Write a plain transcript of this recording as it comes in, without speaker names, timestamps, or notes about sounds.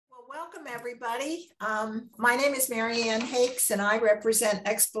Welcome, everybody. My name is Mary Ann Hakes, and I represent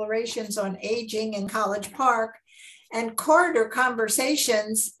Explorations on Aging in College Park. And Corridor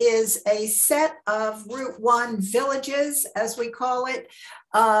Conversations is a set of Route 1 villages, as we call it,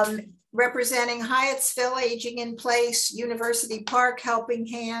 representing Hyattsville, Aging in Place, University Park, Helping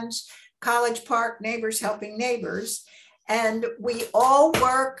Hands, College Park, Neighbors Helping Neighbors. And we all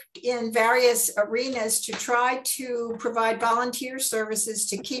work in various arenas to try to provide volunteer services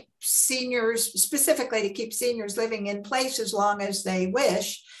to keep seniors, specifically to keep seniors living in place as long as they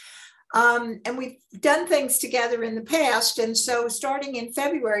wish. And we've done things together in the past. And so starting in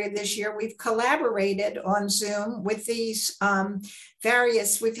February of this year, we've collaborated on Zoom with these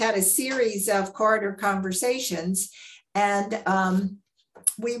we've had a series of corridor conversations, and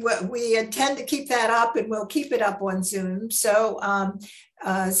we intend to keep that up, and we'll keep it up on Zoom. So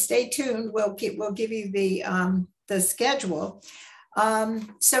stay tuned. We'll give you the schedule.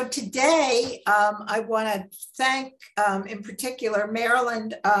 So today I want to thank in particular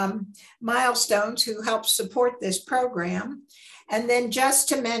Maryland Milestones, who helped support this program. And then just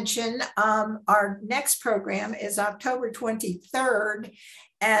to mention, our next program is October 23rd.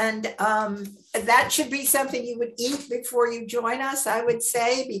 And that should be something you would eat before you join us, I would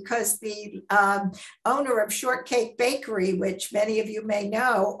say, because the owner of Shortcake Bakery, which many of you may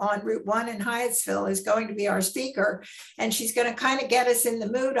know on Route 1 in Hyattsville, is going to be our speaker. And she's going to kind of get us in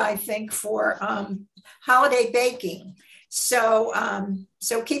the mood, I think, for holiday baking. So,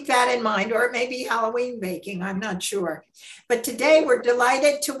 so keep that in mind, or it may be Halloween baking, I'm not sure. But today we're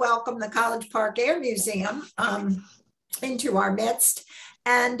delighted to welcome the College Park Air Museum into our midst.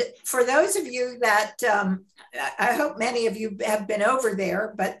 And for those of you that, I hope many of you have been over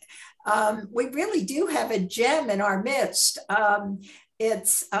there, but we really do have a gem in our midst. I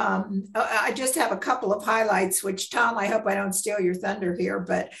just have a couple of highlights, which, Tom, I hope I don't steal your thunder here,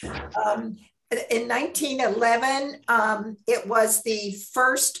 but in 1911, it was the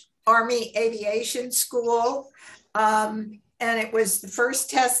first Army aviation school. And it was the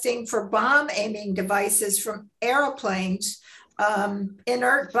first testing for bomb aiming devices from airplanes.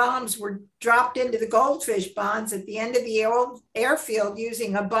 Inert bombs were dropped into the goldfish ponds at the end of the old airfield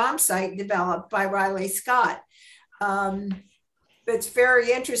using a bomb sight developed by Riley Scott. It's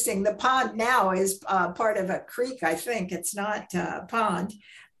very interesting. The pond now is part of a creek, I think. It's not a pond.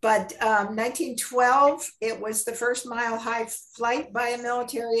 But 1912, it was the first mile-high flight by a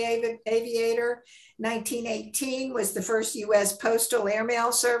military aviator. 1918 was the first U.S. postal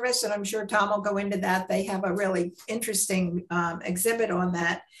airmail service, and I'm sure Tom will go into that. They have a really interesting exhibit on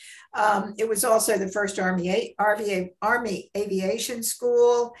that. It was also the first Army aviation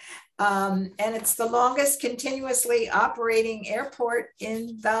school, and it's the longest continuously operating airport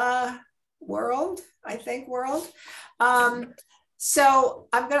in the world, I think, So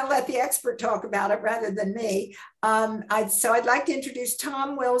I'm going to let the expert talk about it rather than me. So I'd like to introduce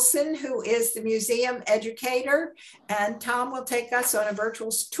Tom Wilson, who is the museum educator, and Tom will take us on a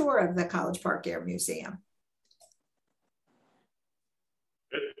virtual tour of the College Park Air Museum.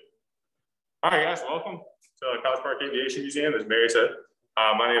 Good. All right, guys, welcome to the College Park Aviation Museum, as Mary said.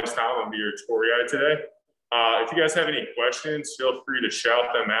 My name is Tom. I'll be your tour guide today. If you guys have any questions, feel free to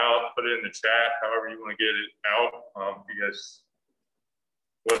shout them out, put it in the chat, however you want to get it out. If you guys,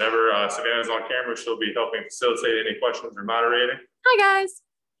 whatever, Savannah's on camera, she'll be helping facilitate any questions or moderating. Hi, guys.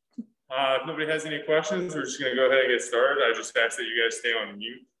 If nobody has any questions, we're just going to go ahead and get started. I just ask that you guys stay on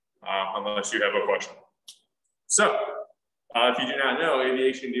mute unless you have a question. So, if you do not know,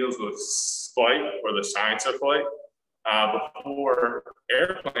 aviation deals with flight, or the science of flight. Before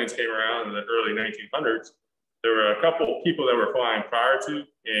airplanes came around in the early 1900s, there were a couple of people that were flying prior to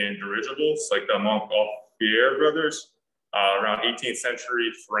in dirigibles, like the Montgolfier brothers. Around 18th century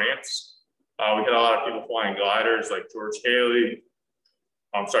France. We had a lot of people flying gliders like George Cayley,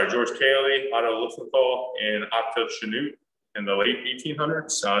 Otto Lichtenthal, and Octave Chanute in the late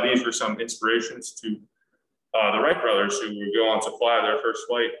 1800s. These were some inspirations to the Wright brothers, who would go on to fly their first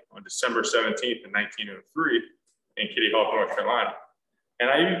flight on December 17th in 1903 in Kitty Hawk, North Carolina. And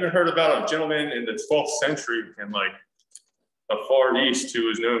I even heard about a gentleman in the 12th century in like the Far East who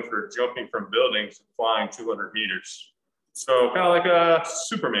was known for jumping from buildings and flying 200 meters. So kind of like a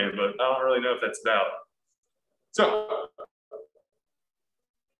Superman, but I don't really know if that's valid. So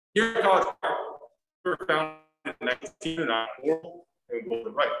here at College Park, we were founded in 1994 and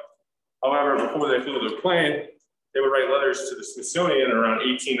Golden Wright. However, before they flew their plane, they would write letters to the Smithsonian around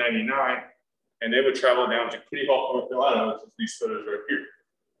 1899, and they would travel down to Kitty Hawk, North Carolina, which is these photos right here.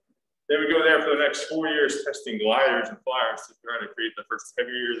 They would go there for the next 4 years testing gliders and flyers to try to create the first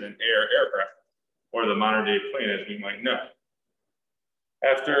heavier than air aircraft, or the modern day plane as we might know.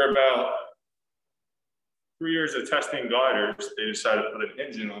 After about 3 years of testing gliders, they decided to put an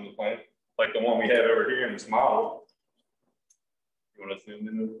engine on the plane, like the one we have over here in this model. You want to zoom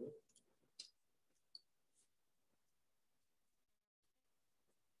in over there?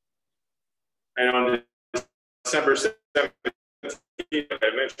 And on December 17th,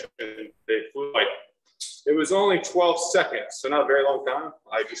 I mentioned they flew like, it was only 12 seconds, so not a very long time.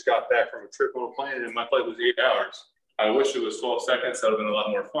 I just got back from a trip on a plane and my flight was 8 hours. I wish it was 12 seconds. That would have been a lot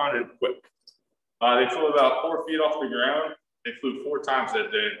more fun and quick. They flew about 4 feet off the ground. They flew 4 times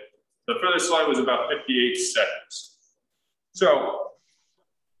that day. The furthest flight was about 58 seconds. So,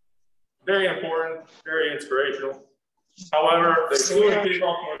 very important, very inspirational. However, they flew a big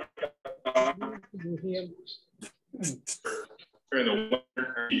off during the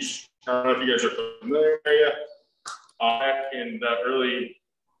winter beach. I don't know if you guys are familiar area. Back in the early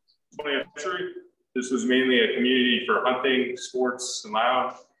 20th century, this was mainly a community for hunting, sports, and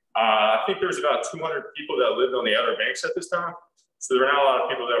lounge. I think there was about 200 people that lived on the Outer Banks at this time. So there were not a lot of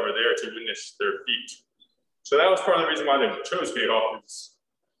people that were there to witness their feat. So that was part of the reason why they chose Cape Hawk. It's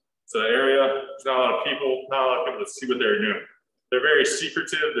an area, there's not a lot of people, not a lot of people to see what they're doing. They're very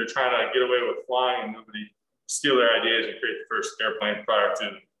secretive. They're trying to get away with flying and nobody steal their ideas and create the first airplane prior to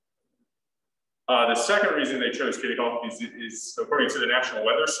them. The second reason they chose Cape Hawk is according to the National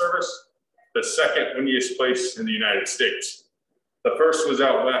Weather Service, the second windiest place in the United States. The first was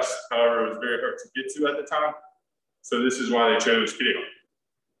out west, however, it was very hard to get to at the time. So this is why they chose Cape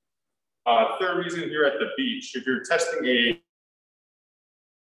Hawk. Third reason here at the beach, if you're testing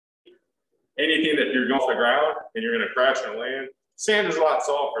anything that you're going off the ground and you're going to crash and land, sand is a lot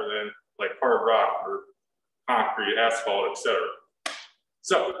softer than like hard rock or concrete, asphalt, etc.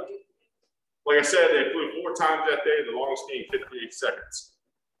 So, like I said, they flew 4 times that day, the longest being 58 seconds.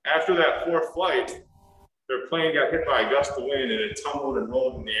 After that 4th flight, their plane got hit by a gust of wind and it tumbled and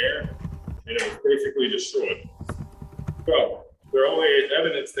rolled in the air, and it was basically destroyed. So, their only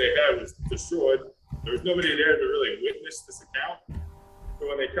evidence they had was destroyed. There was nobody there to really witness this account. So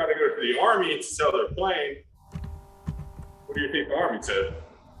when they tried to go to the Army to sell their plane, what do you think the Army said?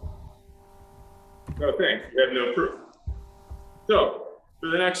 No thanks, you have no proof. So, for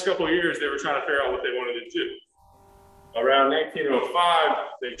the next couple of years, they were trying to figure out what they wanted to do. Around 1905,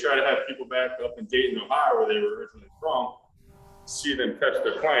 they tried to have people back up in Dayton, Ohio, where they were originally from, see them test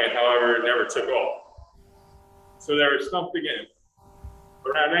their plane. However, it never took off. So they were stumped again.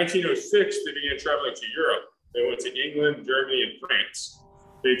 Around 1906, they began traveling to Europe. They went to England, Germany, and France.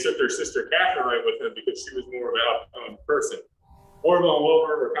 They took their sister Catherine right with them because she was more of an outgoing person. Orville and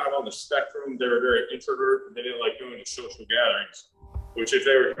Wilbur were kind of on the spectrum. They were very introverted. They didn't like going to social gatherings, which if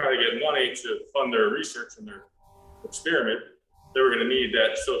they were trying to get money to fund their research and their experiment, they were going to need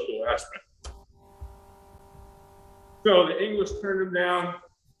that social aspect. So the English turned them down.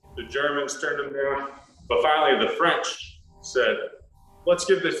 The Germans turned them down. But finally, the French said, let's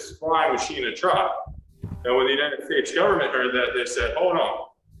give this flying machine a try. And when the United States government heard that, they said, hold on.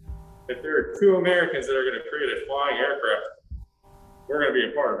 If there are 2 Americans that are going to create a flying aircraft, we're going to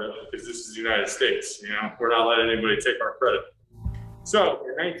be a part of it because this is the United States. You know, we're not letting anybody take our credit. So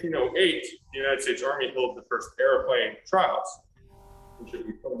in 1908, the United States Army held the first airplane trials, which if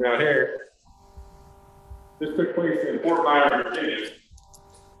we come down here, this took place in Fort Myers, Virginia,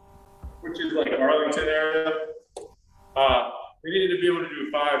 which is like Arlington area. They needed to be able to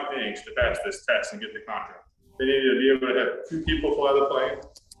do 5 things to pass this test and get the contract. They needed to be able to have 2 people fly the plane.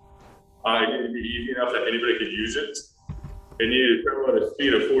 It needed to be easy enough that anybody could use it. They needed to travel at a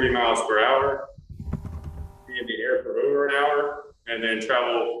speed of 40 miles per hour, be in the air for over an hour, and then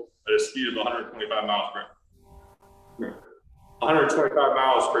travel at a speed of 125 miles per hour. 125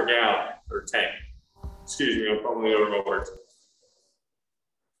 miles per gallon or tank. Excuse me, I'm probably over my words.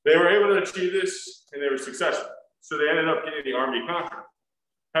 They were able to achieve this and they were successful. So they ended up getting the Army contract.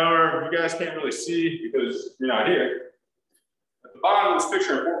 However, you guys can't really see because you're not here. At the bottom of this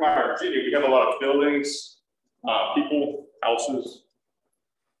picture in Fort Myers, Virginia, we have a lot of buildings, people, houses.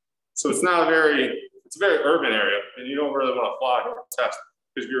 So it's not it's a very urban area, and you don't really want to fly or test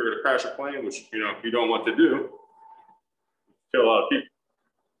because if you're going to crash a plane, which you don't want to do, kill a lot of people.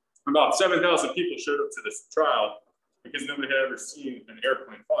 About 7,000 people showed up to this trial because nobody had ever seen an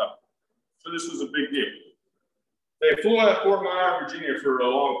airplane fly. So this was a big deal. They flew at Fort Myers, Virginia for a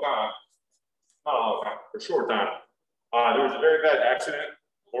long time. Not a long time, for a short time. There was a very bad accident.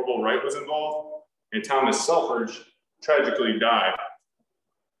 Orville Wright was involved, and Thomas Selfridge tragically died.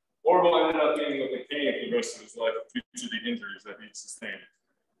 Orville ended up being with a cane for the rest of his life due to the injuries that he sustained.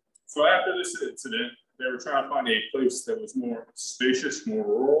 So after this incident, they were trying to find a place that was more spacious, more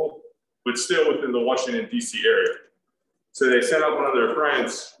rural, but still within the Washington, D.C. area. So they set up one of their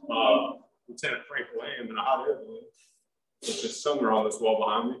friends, Lieutenant Frank Lamb, in a hot air balloon, which is somewhere on this wall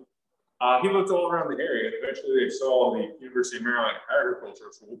behind me. He looked all around the area, and eventually they saw the University of Maryland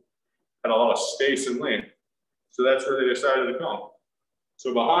Agricultural School had a lot of space and land. So that's where they decided to come.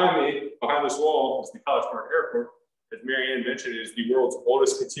 So behind me, behind this wall, is the College Park Airport. As Mary Ann mentioned, it is the world's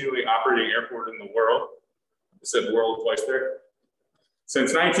oldest continually operating airport in the world. I said world twice there.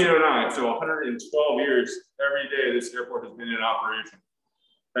 Since 1909, so 112 years, every day this airport has been in operation.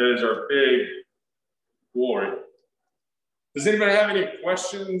 That is our big glory. Does anybody have any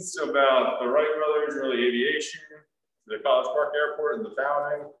questions about the Wright brothers, early aviation, the College Park Airport, and the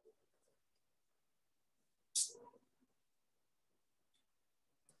founding?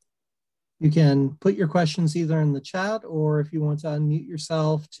 You can put your questions either in the chat, or if you want to unmute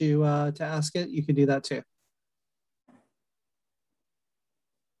yourself to ask it, you can do that too.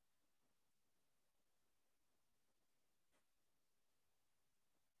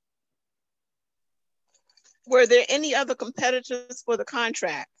 Were there any other competitors for the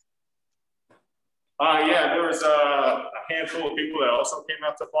contract? Yeah, there was a handful of people that also came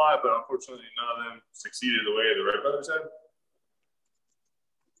out to fly, but unfortunately none of them succeeded the way the Wright brothers had.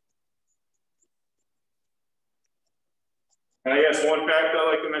 And I guess one fact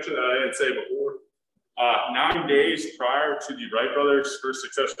I'd like to mention that I didn't say before, 9 days prior to the Wright brothers' first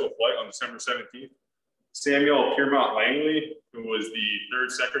successful flight on December 17th, Samuel Piermont Langley, who was the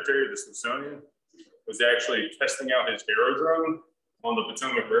third secretary of the Smithsonian, was actually testing out his aerodrome on the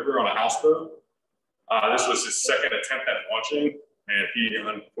Potomac River on a houseboat. This was his second attempt at launching, and he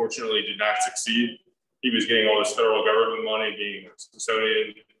unfortunately did not succeed. He was getting all this federal government money, being a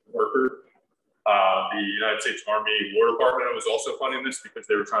Smithsonian worker. The United States Army War Department was also funding this because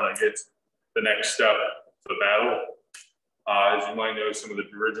they were trying to get the next step to the battle. As you might know, some of the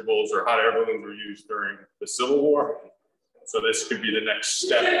dirigibles or hot air balloons were used during the Civil War. So this could be the next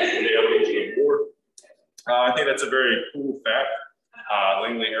step in the evolution of war. I think that's a very cool fact.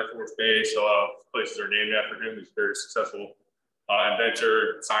 Langley Air Force Base, a lot of places are named after him. He's a very successful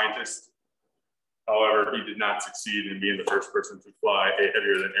inventor, scientist. However, he did not succeed in being the first person to fly a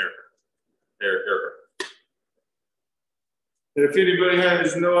heavier than air aircraft. If anybody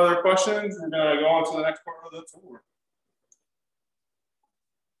has no other questions, we're going to go on to the next part of the tour.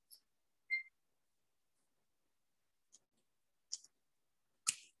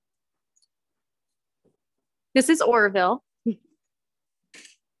 This is Orville.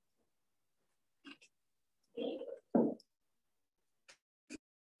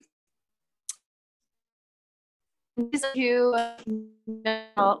 This is who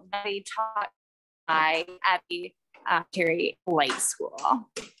they taught by at the Terry Flight School.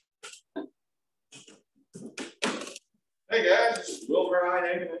 Hey guys, Wilbur and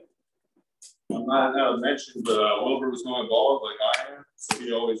I. I'm not mentioned, but Wilbur was going bald like I am, so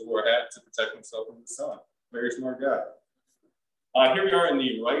he always wore a hat to protect himself from the sun. Very smart guy. Here we are in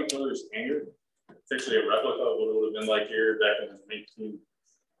the Wright brothers hangar. It's actually a replica of what it would have been like here back in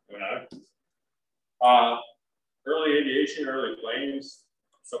 1909. Early aviation, early planes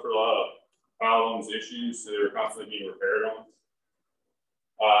suffered a lot of problems, issues, so they were constantly being repaired on.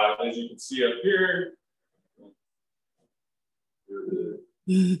 As you can see up here, as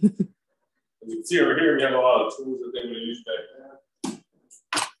you can see over here, we have a lot of tools that they would have used back then.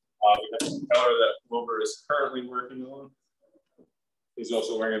 We have some color that Wilbur is currently working on. He's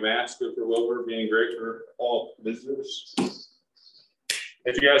also wearing a mask, good for Wilbur, being great for all visitors.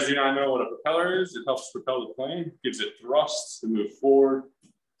 If you guys do not know what a propeller is, it helps propel the plane, gives it thrust to move forward,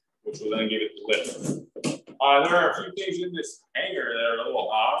 which will then give it lift. There are a few things in this hangar that are a little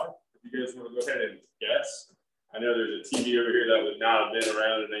odd. If you guys want to go ahead and guess, I know there's a TV over here that would not have been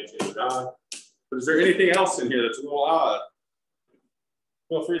around in 1909. But is there anything else in here that's a little odd?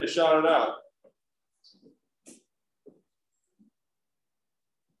 Feel free to shout it out.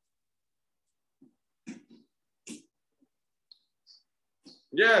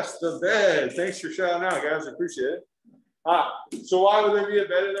 Yes, the bed. Thanks for shouting out, guys. I appreciate it. So why would there be a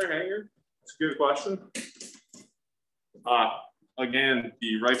bed in their hangar? It's a good question. Again,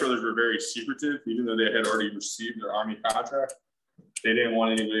 the Wright brothers were very secretive, even though they had already received their Army contract. They didn't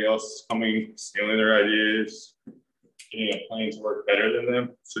want anybody else coming, stealing their ideas, getting a plane to work better than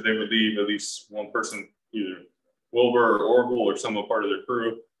them. So they would leave at least one person, either Wilbur or Orville or some part of their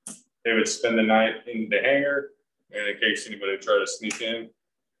crew. They would spend the night in the hangar, and in case anybody tried to sneak in,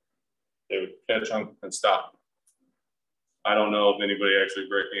 they would catch them and stop. I don't know if anybody actually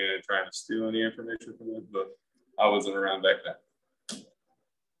breaking in and trying to steal any information from them, but I wasn't around back then.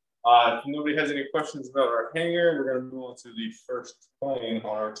 If nobody has any questions about our hangar, we're going to move on to the first plane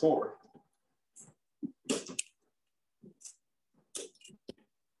on our tour.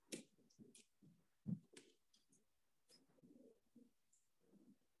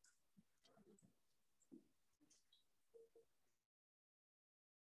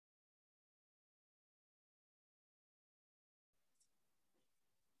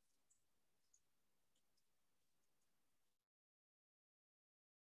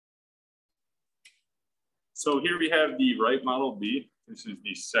 So here we have the Wright Model B. This is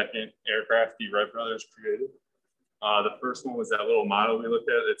the second aircraft the Wright brothers created. The first one was that little model we looked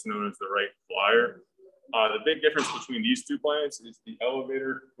at. It's known as the Wright Flyer. The big difference between these two planes is the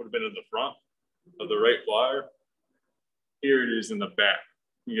elevator would have been in the front of the Wright Flyer. Here it is in the back.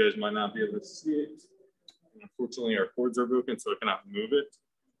 You guys might not be able to see it. Unfortunately, our cords are broken, so I cannot move it.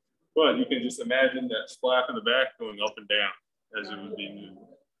 But you can just imagine that flap in the back going up and down as it would be moved.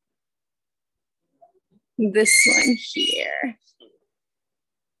 This one here.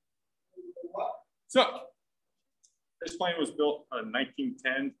 So this plane was built in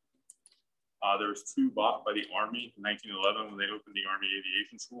 1910. There was 2 bought by the Army in 1911 when they opened the Army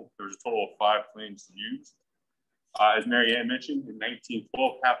Aviation School. There was a total of 5 planes used. As Mary Ann mentioned, in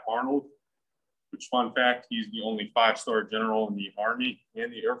 1912, Hap Arnold, which fun fact, he's the only 5-star general in the Army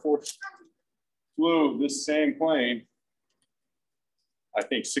and the Air Force, flew this same plane, I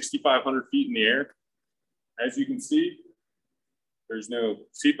think 6,500 feet in the air. As you can see, there's no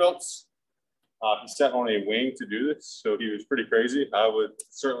seatbelts. He sat on a wing to do this, so he was pretty crazy. I would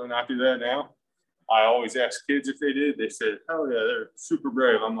certainly not do that now. I always ask kids if they did. They said, oh yeah, they're super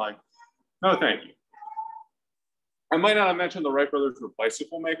brave. I'm like, no, thank you. I might not have mentioned the Wright brothers were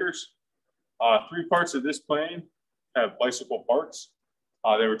bicycle makers. 3 parts of this plane have bicycle parts.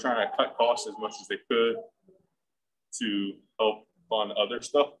 They were trying to cut costs as much as they could to help fund other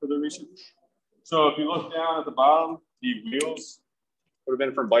stuff for the research. So if you look down at the bottom, the wheels would have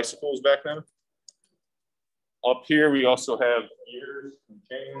been from bicycles back then. Up here, we also have gears and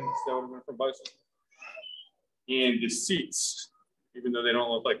chains that would have been from bicycles. And the seats, even though they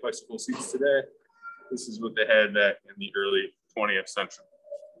don't look like bicycle seats today, this is what they had back in the early 20th century.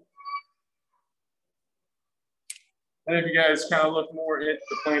 And if you guys kind of look more at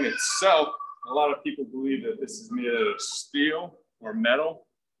the plane itself, a lot of people believe that this is made out of steel or metal.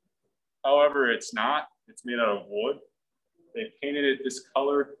 However, it's not. It's made out of wood. They painted it this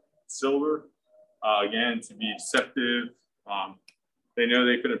color, silver, again, to be deceptive. They know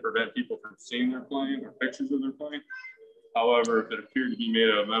they couldn't prevent people from seeing their plane or pictures of their plane. However, if it appeared to be made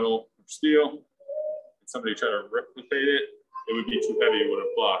out of metal or steel, and somebody tried to replicate it, it would be too heavy, it would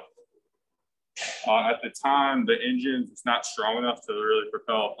have flopped. At the time, the engine was not strong enough to really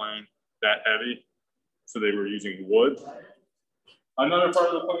propel a plane that heavy, so they were using wood. Another part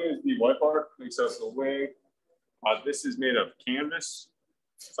of the plane is the white part, makes up the wing. This is made of canvas.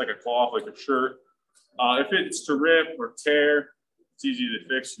 It's like a cloth, like a shirt. If it's to rip or tear, it's easy to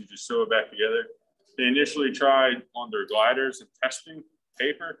fix. You just sew it back together. They initially tried on their gliders and testing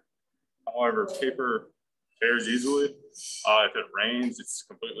paper. However, paper tears easily. If it rains, it's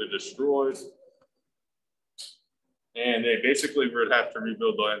completely destroyed. And they basically would have to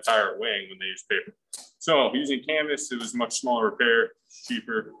rebuild the entire wing when they use paper. So using canvas, it was much smaller repair,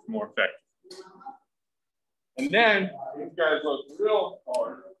 cheaper, more effective. And then, if you guys look real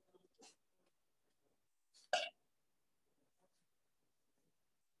hard,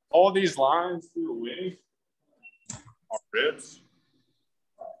 all these lines through the wing are ribs.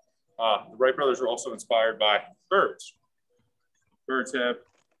 The Wright brothers were also inspired by birds. Birds have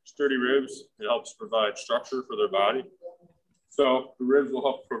sturdy ribs. It helps provide structure for their body. So the ribs will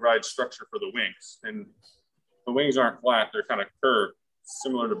help provide structure for the wings. And the wings aren't flat, they're kind of curved,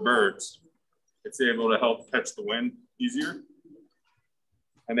 similar to birds. It's able to help catch the wind easier.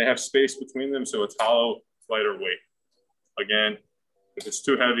 And they have space between them, so it's hollow, lighter weight. Again, if it's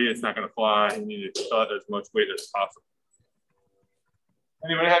too heavy, it's not going to fly. You need to cut as much weight as possible.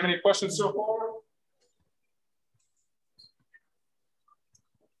 Anybody have any questions so far?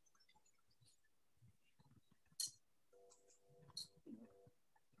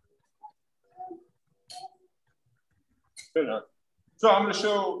 Good enough. So I'm going to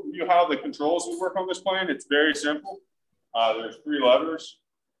show you how the controls will work on this plane. It's very simple. There's 3 levers.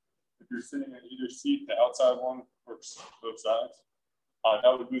 If you're sitting in either seat, the outside one works both sides.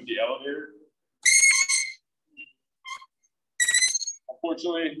 That would move the elevator.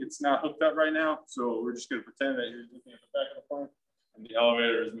 Unfortunately, it's not hooked up right now, so we're just going to pretend that you're looking at the back of the plane and the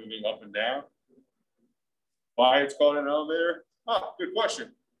elevator is moving up and down. Why it's called an elevator? Oh, good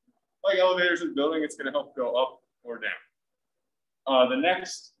question. Like elevators in the building, it's going to help go up or down. The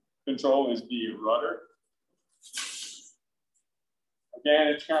next control is the rudder. Again,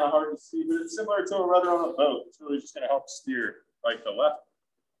 it's kind of hard to see, but it's similar to a rudder on a boat. It's really just going to help steer right to left.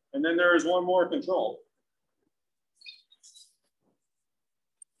 And then there is one more control.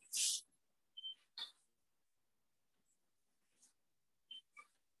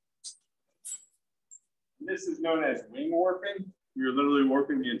 This is known as wing warping. You're literally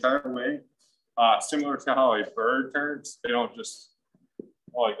warping the entire wing. Similar to how a bird turns. They don't just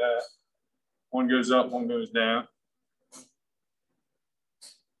go like that. One goes up, one goes down.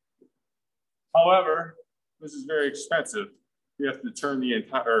 However, this is very expensive. You have to turn the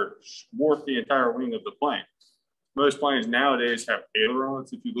entire, or warp the entire wing of the plane. Most planes nowadays have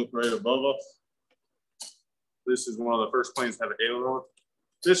ailerons. If you look right above us, this is one of the first planes that have an aileron.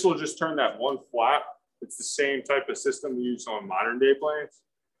 This will just turn that one flap. It's the same type of system we use on modern day planes.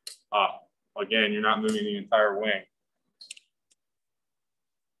 Again, you're not moving the entire wing.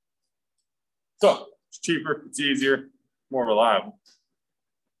 So it's cheaper, it's easier, more reliable.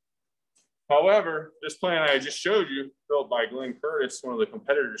 However, this plane I just showed you, built by Glenn Curtis, one of the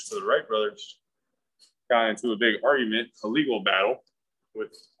competitors to the Wright brothers, got into a big argument, a legal battle with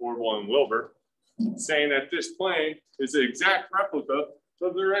Orville and Wilbur, saying that this plane is the exact replica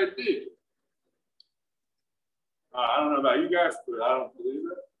of the Wright B. I don't know about you guys, but I don't believe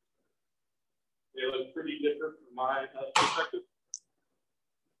it. They look pretty different from my perspective.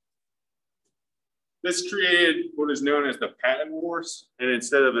 This created what is known as the patent wars, and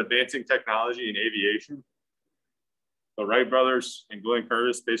instead of advancing technology in aviation, the Wright brothers and Glenn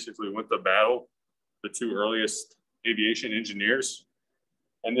Curtis basically went to battle, the two earliest aviation engineers,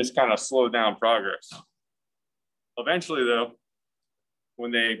 and this kind of slowed down progress. Eventually, though, when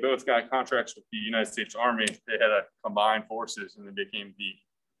they both got contracts with the United States Army, they had to combine forces, and they became the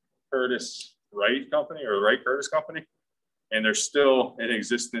Curtis-Wright Company, or Wright-Curtis Company, and they're still in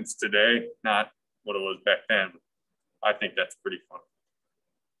existence today, not what it was back then. I think that's pretty fun.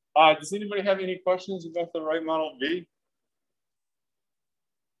 Does anybody have any questions about the Wright Model V?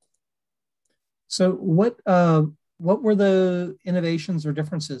 So what were the innovations or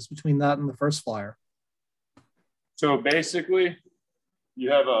differences between that and the first flyer? So basically,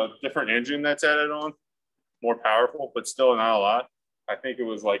 you have a different engine that's added on, more powerful, but still not a lot. I think it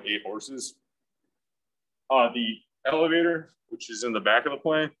was like 8 horses. The elevator, which is in the back of the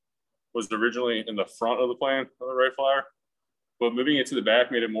plane, was originally in the front of the plane on the Wright Flyer, but moving it to the back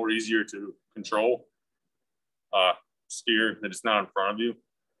made it more easier to control, steer, that it's not in front of you,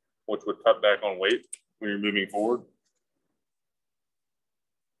 which would cut back on weight when you're moving forward.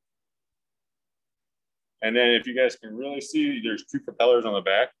 And then if you guys can really see, there's 2 propellers on the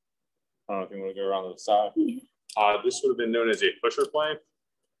back. I don't know if you want to go around to the side. This would have been known as a pusher plane.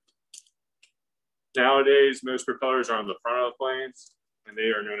 Nowadays, most propellers are on the front of the planes, and they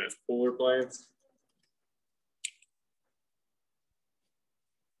are known as puller planes.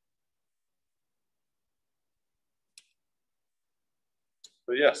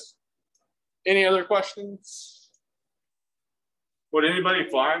 But yes, any other questions? Would anybody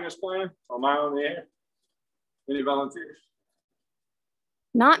fly in this plane or mile in the air? Any volunteers?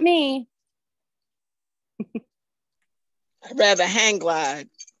 Not me. I'd rather hang glide.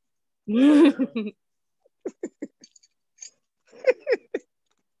 We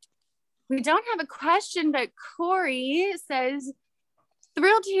don't have a question, but Corey says,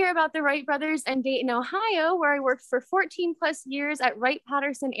 thrilled to hear about the Wright brothers in Dayton, Ohio, where I worked for 14 plus years at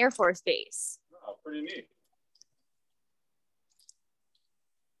Wright-Patterson Air Force Base. Oh, pretty neat.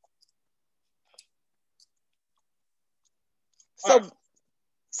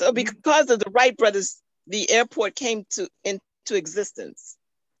 So because of the Wright brothers, the airport came into existence.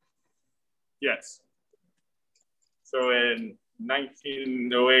 Yes. So in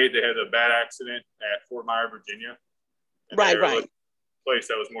 1908, they had a bad accident at Fort Myer, Virginia. Right. A place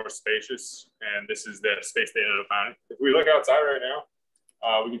that was more spacious, and this is the space they ended up finding. If we look outside right now,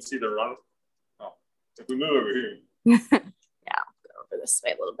 we can see the run. Oh, if we move over here. Yeah, I'll go over this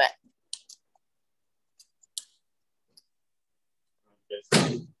way a little bit.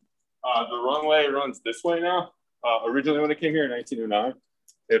 The runway runs this way now. Originally, when it came here in 1909,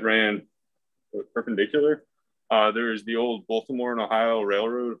 it ran perpendicular. There's the old Baltimore and Ohio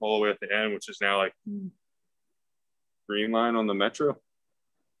Railroad all the way at the end, which is now like Green Line on the Metro.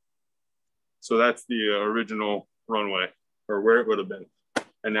 So that's the original runway, or where it would have been.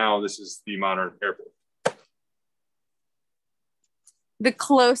 And now this is the modern airport. The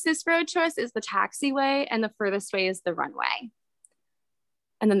closest road choice is the taxiway, and the furthest way is the runway.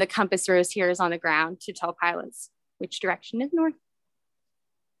 And then the compass rose here is on the ground to tell pilots which direction is north.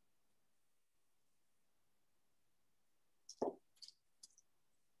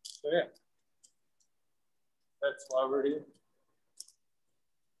 So yeah, that's why we're here.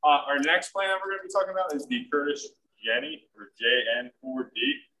 Our next plane that we're going to be talking about is the Curtis Jenny, or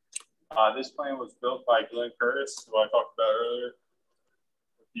JN4D. This plane was built by Glenn Curtis, who I talked about earlier,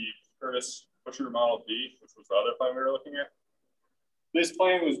 with the Curtis Pusher Model B, which was the other plane we were looking at. This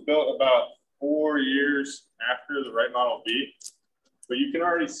plane was built about 4 years after the Wright Model B, but you can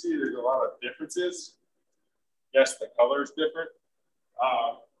already see there's a lot of differences. Yes, the color is different.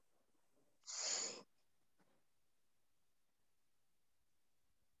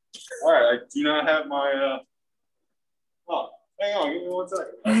 All right, I do not have my, oh, hang on, give me 1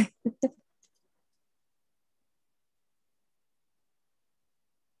 second.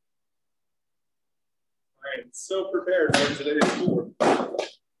 I am so prepared for today's tour.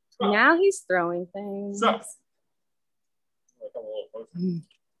 Now he's throwing things. So,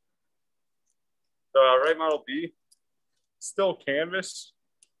 right model B, still canvas.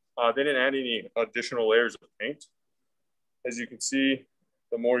 They didn't add any additional layers of paint. As you can see,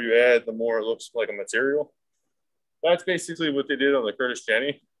 the more you add, the more it looks like a material. That's basically what they did on the Curtis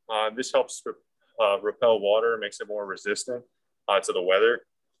Jenny. This helps repel water, makes it more resistant to the weather.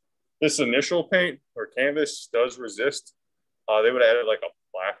 This initial paint or canvas does resist. They would have added like a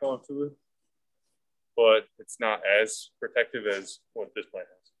black onto it, but it's not as protective as what this plane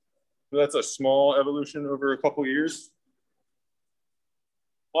has. So that's a small evolution over a couple years.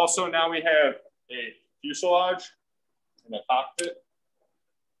 Also, now we have a fuselage and a cockpit.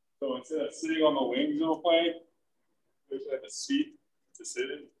 So instead of sitting on the wings of a plane, we just have a seat to sit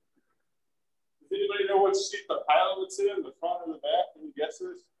in. Does anybody know what seat the pilot would sit in, the front or the back? Any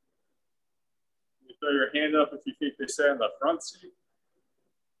guesses? You throw your hand up if you think they sat in the front seat.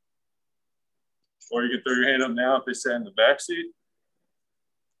 Or you can throw your hand up now if they sat in the back seat.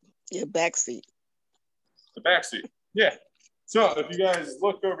 Yeah, back seat. The back seat, yeah. So if you guys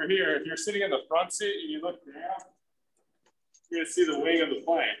look over here, if you're sitting in the front seat and you look down, you're gonna see the wing of the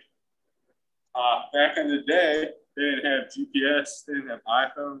plane. Back in the day, they didn't have GPS, they didn't have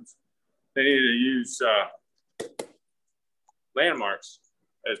iPhones. They needed to use landmarks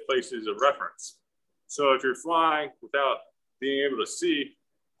as places of reference. So if you're flying without being able to see,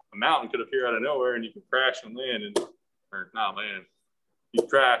 a mountain could appear out of nowhere and you can crash and land, and, or not land, you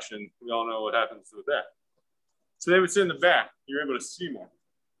crash, and we all know what happens with that. So they would sit in the back, you're able to see more.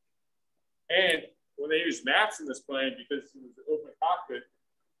 And when they used maps in this plane, because it was an open cockpit,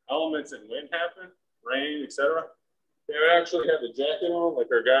 elements and wind happen, rain, etc. They would actually have the jacket on, like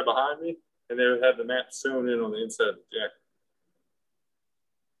our guy behind me, and they would have the map sewn in on the inside of the jacket.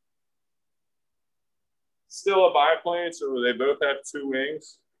 Still a biplane, so they both have 2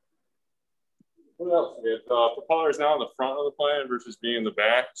 wings. What else? We have propellers now on the front of the plane versus being in the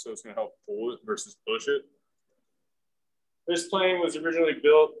back, so it's going to help pull it versus push it. This plane was originally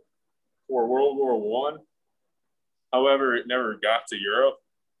built for World War I. However, it never got to Europe.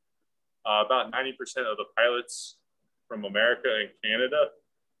 About 90% of the pilots from America and Canada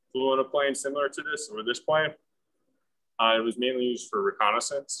flew on a plane similar to this, or this plane. It was mainly used for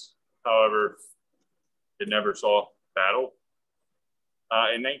reconnaissance. However, it never saw battle.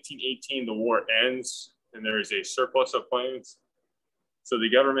 In 1918, the war ends and there is a surplus of planes. So the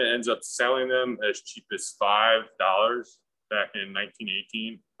government ends up selling them as cheap as $5 back in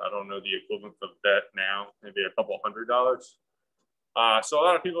 1918. I don't know the equivalent of that now, maybe a couple $100. So a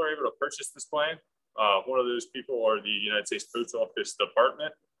lot of people are able to purchase this plane. One of those people are the United States Post Office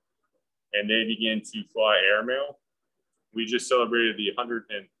Department, and they begin to fly airmail. We just celebrated the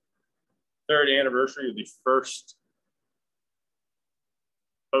 103rd anniversary of the first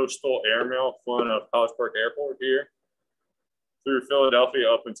postal airmail flown out of College Park Airport here through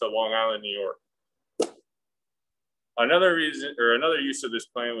Philadelphia up into Long Island, New York. Another reason, or another use of this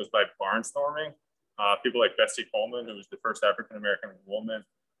plane was by barnstorming. People like Bessie Coleman, who was the first African-American woman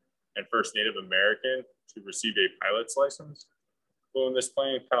and first Native American to receive a pilot's license, flew in this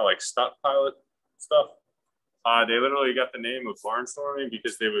plane, kind of like stunt pilot stuff. They literally got the name of barnstorming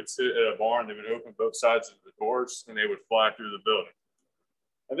because they would sit at a barn, they would open both sides of the doors, and they would fly through the building.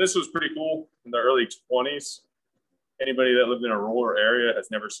 And this was pretty cool in the early 20s. Anybody that lived in a rural area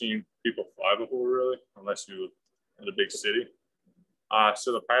has never seen people fly before, really, unless you live in a big city.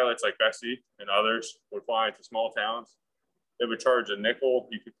 So the pilots like Bessie and others would fly into small towns. They would charge a nickel.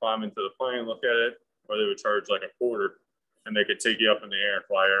 You could climb into the plane, look at it, or they would charge like a quarter, and they could take you up in the air and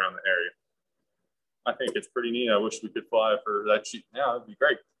fly around the area. I think it's pretty neat. I wish we could fly for that cheap now. It'd be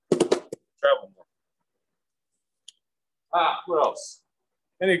great. Travel more. What else?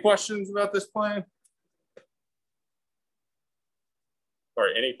 Any questions about this plane?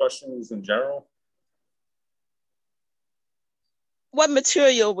 Sorry, any questions in general? What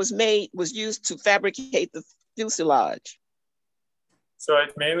material was used to fabricate the fuselage? So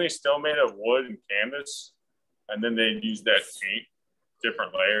it's mainly still made of wood and canvas, and then they use that paint,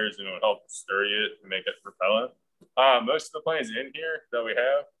 different layers, and it would help sturdy it and make it propellant. Most of the planes in here that we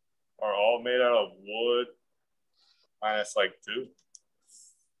have are all made out of wood, minus like 2.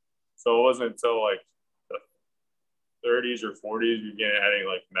 So it wasn't until like the 30s or 40s you began adding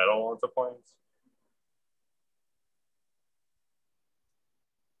like metal onto planes.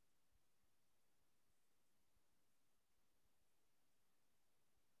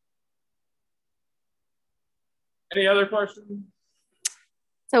 Any other questions?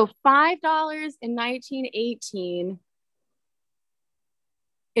 So $5 in 1918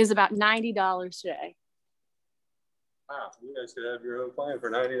 is about $90 today. Wow, you guys could have your own plane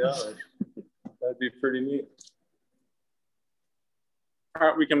for $90. That'd be pretty neat. All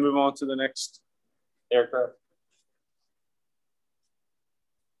right, we can move on to the next aircraft.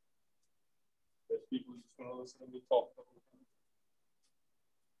 If people just want to listen to me talk.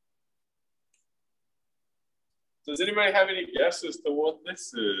 Does anybody have any guesses to what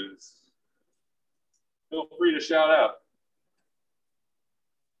this is? Feel free to shout out.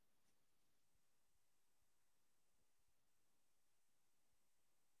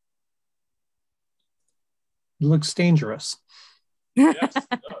 It looks dangerous. Yes, it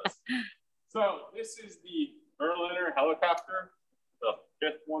does. So this is the Berliner helicopter, the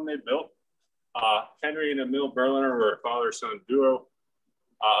 5th one they built. Henry and Emil Berliner were a father-son duo.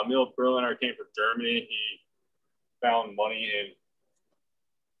 Emil Berliner came from Germany. He found money in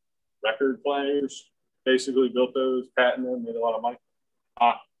record players, basically built those, patented them, made a lot of money.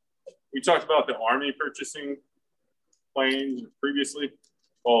 We talked about the Army purchasing planes previously.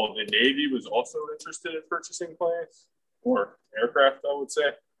 Well, the Navy was also interested in purchasing planes, or aircraft, I would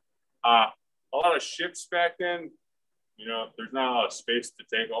say. A lot of ships back then, you know, there's not a lot of space to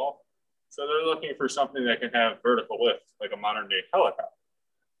take off. So they're looking for something that can have vertical lift, like a modern day helicopter.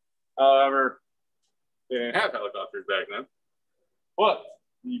 However, they didn't have helicopters back then. But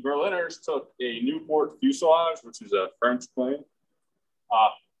the Berliners took a Newport fuselage, which is a French plane.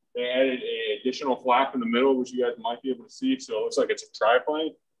 They added an additional flap in the middle, which you guys might be able to see. So it looks like it's a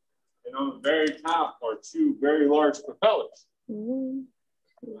triplane. And on the very top are 2 very large propellers. Kind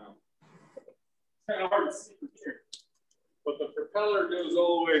of hard to see from here. But the propeller goes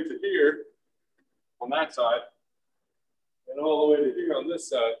all the way to here on that side, and all the way to here on this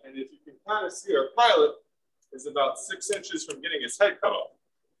side. And if you can kind of see, our pilot is about 6 inches from getting his head cut off.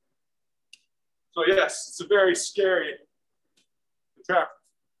 So yes, it's a very scary contraption.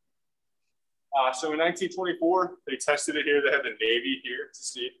 So in 1924, they tested it here. They had the Navy here to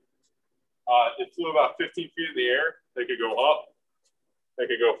see. It flew about 15 feet in the air. They could go up, they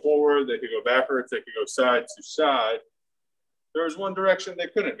could go forward, they could go backwards, they could go side to side. There was one direction they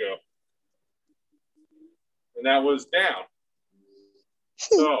couldn't go, and that was down.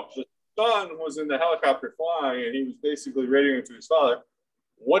 So the son was in the helicopter flying, and he was basically radioing to his father,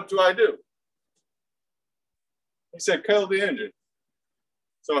 "What do I do?" He said, "Kill the engine."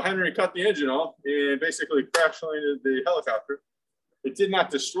 So Henry cut the engine off and basically crash landed the helicopter. It did not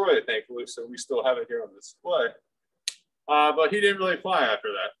destroy it, thankfully, so we still have it here on display. But he didn't really fly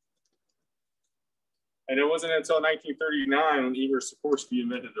after that. And it wasn't until 1939 when Igor Sikorsky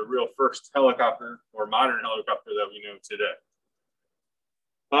invented the real first helicopter, or modern helicopter, that we know today.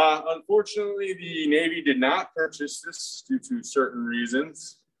 Unfortunately, the Navy did not purchase this due to certain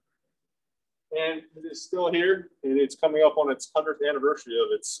reasons. And it is still here, and it's coming up on its 100th anniversary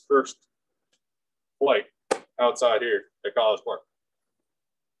of its first flight outside here at College Park.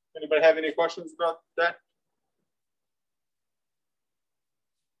 Anybody have any questions about that?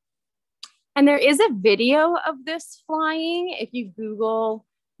 And there is a video of this flying. If you Google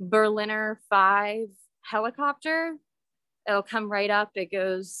Berliner 5 helicopter, it'll come right up. It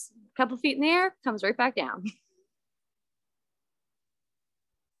goes a couple feet in the air, comes right back down.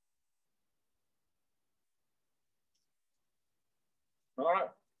 All right.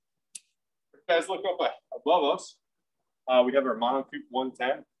 If you guys look up above us, we have our Monocoop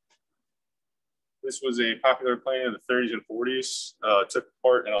 110. This was a popular plane in the 30s and 40s. Took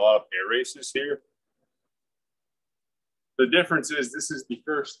part in a lot of air races here. The difference is this is the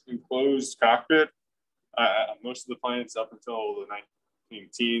first enclosed cockpit. Most of the planes up until the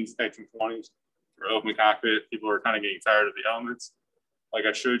 19-teens, 1920s were open cockpit. People were kind of getting tired of the elements. Like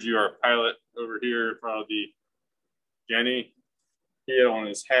I showed you, our pilot over here in front of the Jenny, he had on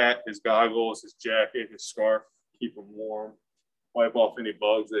his hat, his goggles, his jacket, his scarf, keep him warm, wipe off any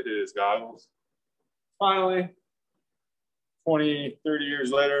bugs that hit his goggles. Finally, 20, 30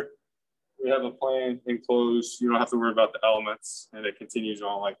 years later, we have a plane enclosed. You don't have to worry about the elements, and it continues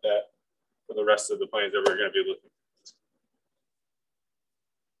on like that for the rest of the planes that we're going to be looking at.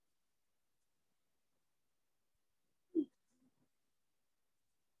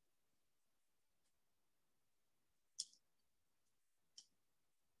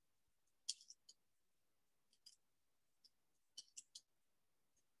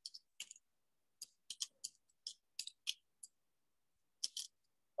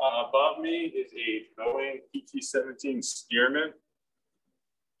 Above me is a Boeing PT-17 Stearman.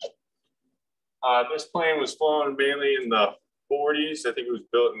 This plane was flown mainly in the 40s. I think it was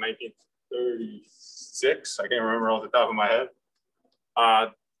built in 36. I can't remember off the top of my head.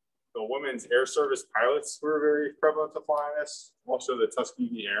 The women's air service pilots were very prevalent to flying this. Also, the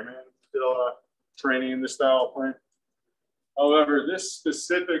Tuskegee Airmen did a lot of training in this style of plane. However, this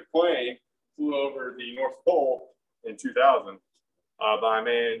specific plane flew over the North Pole in 2000 by a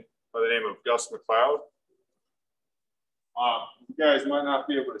man by the name of Gus McLeod. You guys might not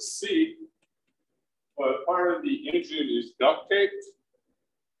be able to see, but part of the engine is duct taped.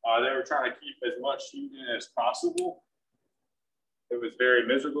 They were trying to keep as much heat in as possible. It was very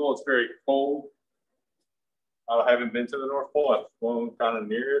miserable. It's very cold. I haven't been to the North Pole. I've flown kind of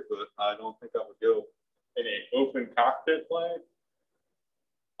near it, but I don't think I would go in an open cockpit plane.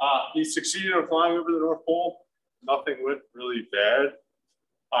 He succeeded in flying over the North Pole. Nothing went really bad.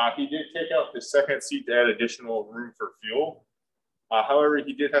 He did take out the second seat to add additional room for fuel. However,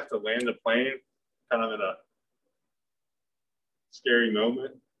 he did have to land the plane kind of in a scary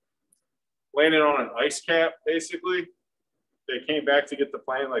moment. Landed on an ice cap, basically. They came back to get the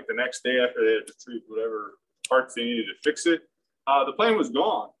plane like the next day after they had retrieved whatever parts they needed to fix it. The plane was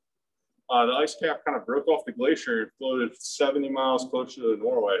gone. The ice cap kind of broke off the glacier and floated 70 miles closer to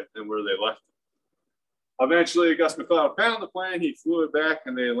Norway than where they left it. Eventually, Gus McLeod found the plane, he flew it back,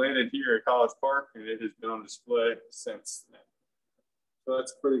 and they landed here at College Park, and it has been on display since then. So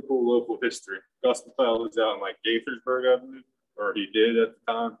that's pretty cool local history. Gus McLeod lives out in like Gaithersburg, I believe, or he did at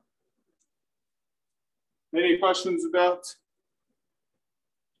the time. Any questions about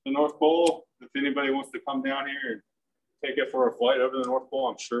the North Pole? If anybody wants to come down here and take it for a flight over the North Pole,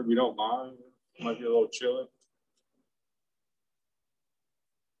 I'm sure we don't mind. It might be a little chilly.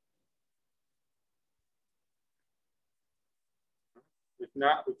 If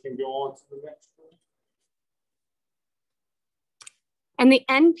not, we can go on to the next one. And the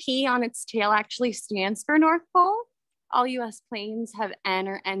NP on its tail actually stands for North Pole. All US planes have N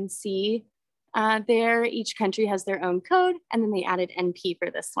or NC there. Each country has their own code, and then they added NP for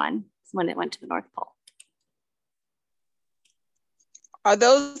this one when it went to the North Pole. Are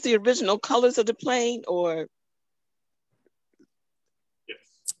those the original colors of the plane, or? Yes.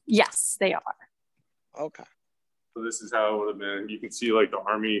 Yes, they are. Okay. So this is how it would have been. You can see like the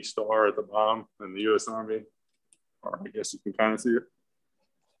Army star at the bottom and the US Army, or I guess you can kind of see it.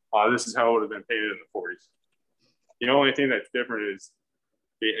 This is how it would have been painted in the 40s. The only thing that's different is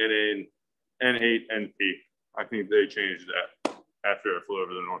the N8 NP. I think they changed that after it flew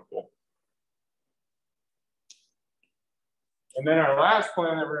over the North Pole. And then our last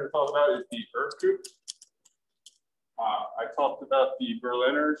plane that we're going to talk about is the Ercoupe. I talked about the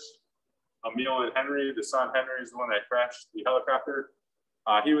Berliners. Emil and Henry, the son Henry, is the one that crashed the helicopter.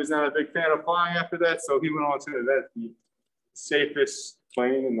 He was not a big fan of flying after that, so he went on to invent the safest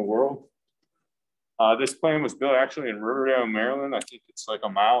plane in the world. This plane was built actually in Riverdale, Maryland. I think it's like a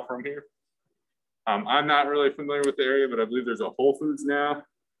mile from here. I'm not really familiar with the area, but I believe there's a Whole Foods now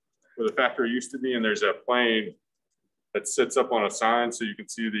where the factory used to be, and there's a plane that sits up on a sign so you can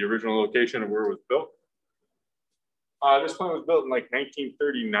see the original location of where it was built. This plane was built in like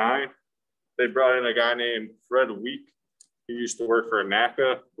 1939. They brought in a guy named Fred Week. He used to work for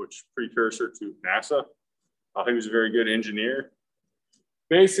NACA, which precursor to NASA. He was a very good engineer.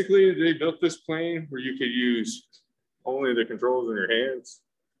 Basically, they built this plane where you could use only the controls in your hands.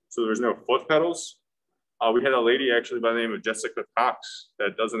 So there's no foot pedals. We had a lady actually by the name of Jessica Cox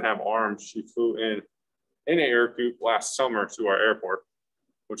that doesn't have arms. She flew in an Ercoupe last summer to our airport,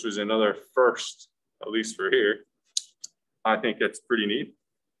 which was another first, at least for here. I think that's pretty neat.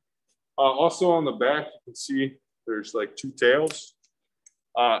 Also on the back, you can see there's like two tails.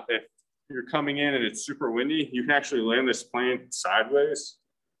 If you're coming in and it's super windy, you can actually land this plane sideways.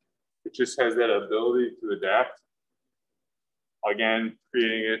 It just has that ability to adapt. Again,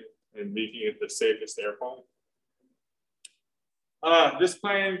 creating it and making it the safest airplane. This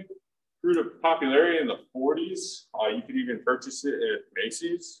plane grew to popularity in the 40s. You could even purchase it at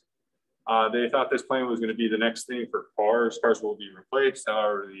Macy's. They thought this plane was going to be the next thing for cars. Cars will be replaced.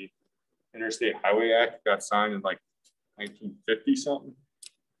 However, the Interstate Highway Act got signed in like 1950 something.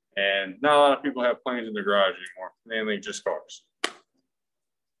 And not a lot of people have planes in their garage anymore, mainly just cars.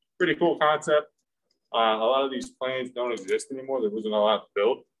 Pretty cool concept. A lot of these planes don't exist anymore. There wasn't a lot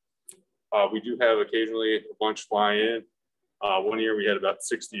built. We do have occasionally a bunch fly in. One year we had about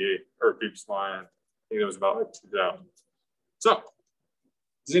 68 Ercoupes flying. I think that was about like 2000. So,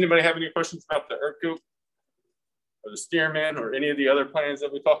 does anybody have any questions about the Ercoupe or the Stearman or any of the other planes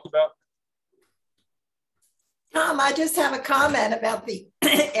that we talked about? Tom, I just have a comment about the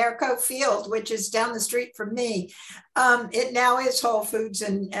Airco Field, which is down the street from me. It now is Whole Foods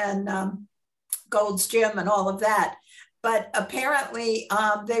and Gold's Gym and all of that. but apparently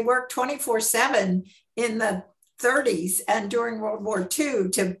they worked 24/7 in the 30s and during World War II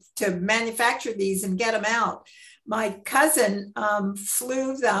to manufacture these and get them out. My cousin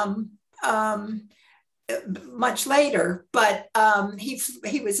flew them much later, but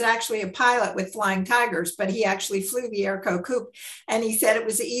he was actually a pilot with Flying Tigers, but he actually flew the Airco Coupe, and he said it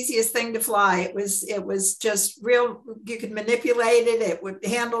was the easiest thing to fly. It was just real. You could manipulate it. It would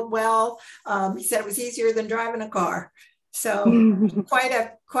handle well. He said it was easier than driving a car. So quite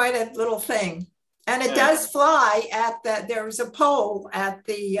a little thing. And it does fly at the, there's a pole at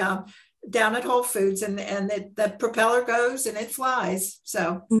the, down at Whole Foods, and the propeller goes and it flies.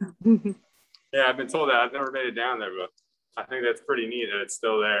 So. Yeah, I've been told that. I've never made it down there, but I think that's pretty neat that it's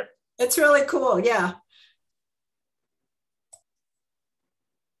still there. It's really cool, yeah.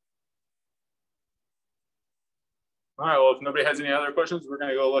 All right, well, if nobody has any other questions, we're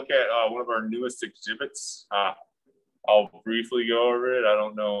gonna go look at one of our newest exhibits. I'll briefly go over it. I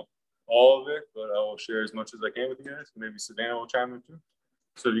don't know all of it, but I will share as much as I can with you guys. Maybe Savannah will chime in too.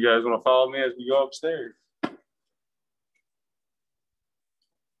 So if you guys wanna follow me as we go upstairs.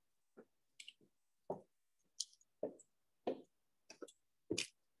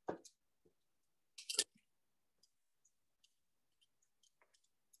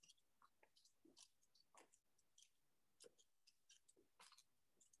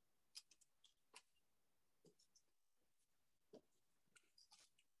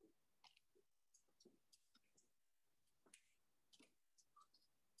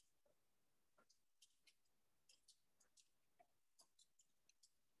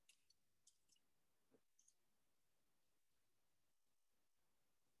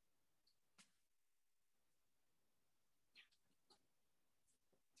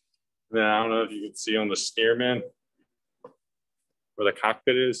 Then I don't know if you can see on the Stearman where the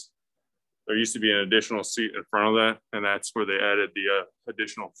cockpit is. There used to be an additional seat in front of that, and that's where they added the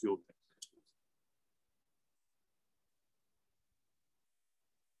additional fuel tank.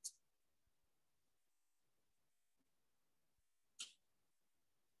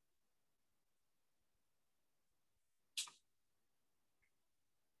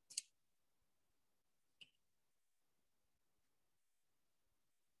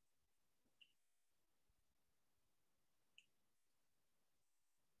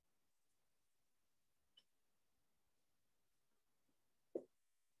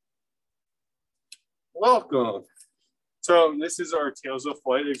 Welcome. So this is our Tales of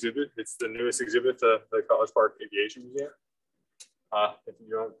Flight exhibit. It's the newest exhibit to the College Park Aviation Museum. If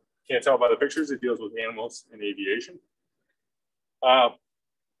you can't tell by the pictures, it deals with animals and aviation.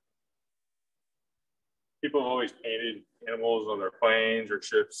 People have always painted animals on their planes or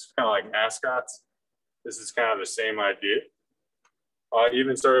ships, kind of like mascots. This is kind of the same idea.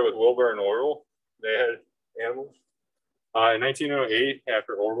 Even started with Wilbur and Orville. They had animals. In 1908,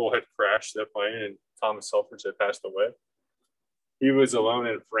 after Orville had crashed that plane and Thomas Selfridge had passed away, he was alone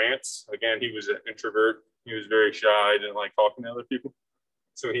in France. Again, he was an introvert. He was very shy, didn't like talking to other people.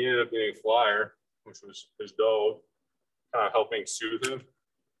 So he ended up getting Flyer, which was his dog, helping soothe him.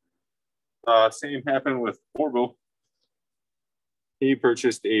 Same happened with Orville. He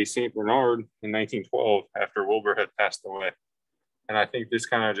purchased a St. Bernard in 1912 after Wilbur had passed away. And I think this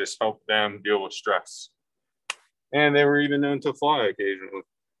kind of just helped them deal with stress. And they were even known to fly occasionally.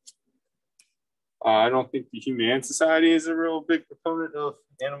 I don't think the Humane Society is a real big proponent of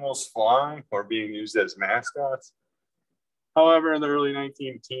animals flying or being used as mascots. However, in the early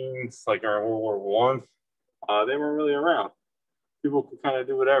 1910s, like around World War I, they weren't really around. People could kind of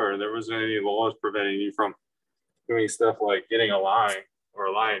do whatever. There wasn't any laws preventing you from doing stuff like getting a lion or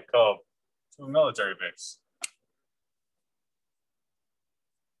a lion cub to a military base.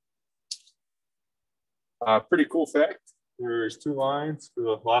 Pretty cool fact. There's two lines for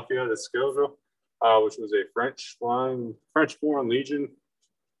the Lafayette at Scalesville, which was a French-born Legion.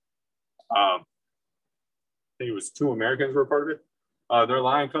 I think it was 2 Americans were part of it. Their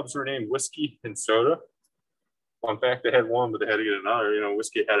lion cubs were named Whiskey and Soda. Fun fact, they had one, but they had to get another. You know,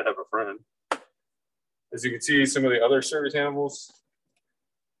 Whiskey had to have a friend. As you can see, some of the other service animals.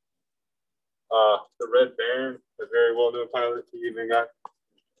 The Red Baron, a very well-known pilot. He even got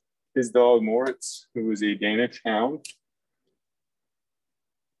his dog Moritz, who was a Danish hound.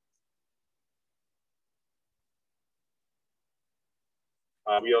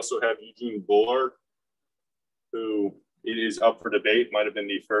 We also have Eugene Bullard, who it is up for debate, might have been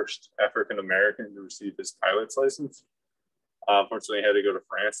the first African-American to receive his pilot's license. Unfortunately, he had to go to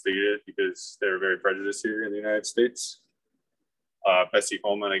France to get it because they were very prejudiced here in the United States. Bessie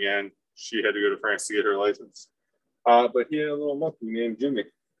Holman, again, she had to go to France to get her license. But he had a little monkey named Jimmy,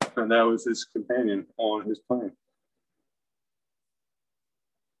 and that was his companion on his plane.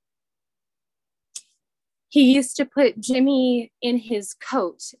 He used to put Jimmy in his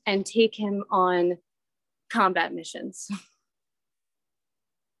coat and take him on combat missions.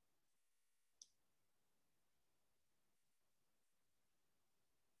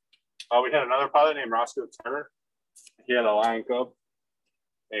 We had another pilot named Roscoe Turner. He had a lion cub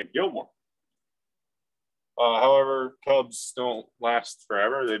named Gilmore. However, cubs don't last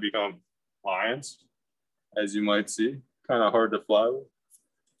forever. They become lions, as you might see. Kind of hard to fly with.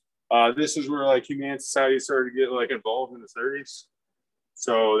 This is where like Humane Society started to get like involved in the 30s.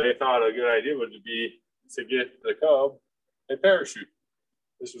 So they thought a good idea would be to get the cub a parachute.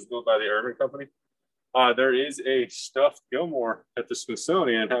 This was built by the Urban Company. There is a stuffed Gilmore at the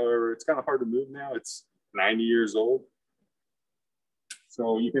Smithsonian. However, it's kind of hard to move now. It's 90 years old.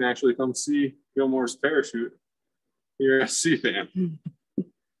 So you can actually come see Gilmore's parachute here at CFAM. And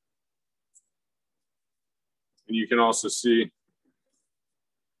you can also see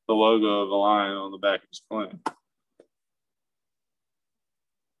the logo of a lion on the back of his plane.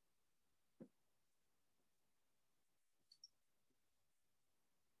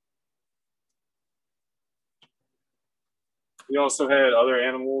 We also had other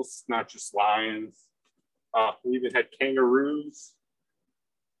animals, not just lions. We even had kangaroos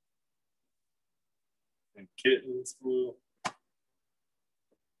and kittens flew.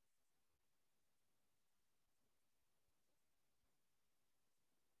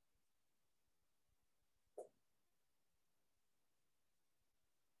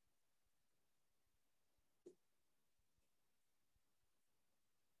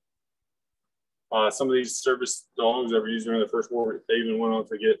 Some of these service dogs that were used during the First World War, they even went on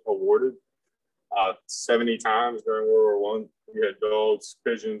to get awarded 70 times during World War I. We had dogs,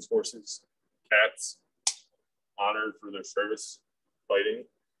 pigeons, horses, cats honored for their service fighting.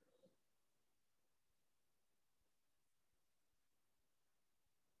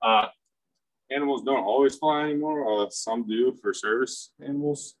 Animals don't always fly anymore. Some do for service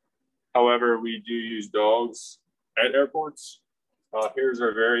animals. However, we do use dogs at airports. Here's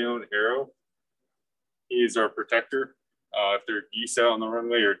our very own Arrow. He is our protector. If there are geese out on the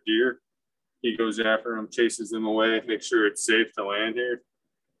runway or deer, he goes after them, chases them away, makes sure it's safe to land here.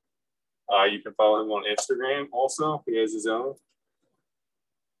 You can follow him on Instagram also. He has his own.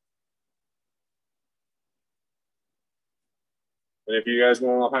 And if you guys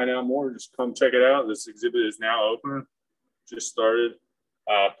want to find out more, just come check it out. This exhibit is now open. Just started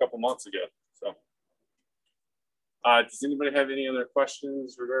a couple months ago. So, does anybody have any other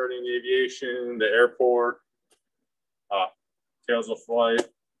questions regarding aviation, the airport, Tales of Flight?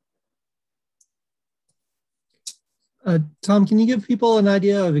 Tom, can you give people an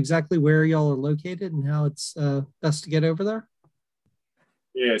idea of exactly where y'all are located and how it's best to get over there?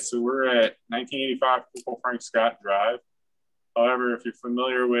 Yeah, so we're at 1985 Corporal Frank Scott Drive. However, if you're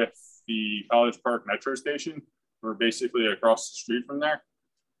familiar with the College Park Metro Station, we're basically across the street from there.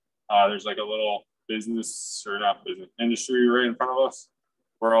 There's like a little business, or not business, industry right in front of us.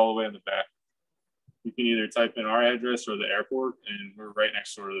 We're all the way in the back. You can either type in our address or the airport, and we're right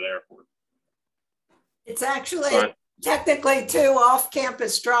next door to the airport. It's actually technically 2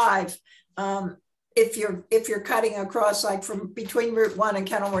 off-campus drive. If you're cutting across like from between Route 1 and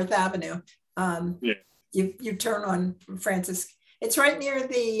Kenilworth Avenue. Yeah. You turn on Francis. It's right near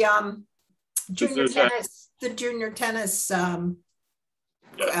the junior tennis,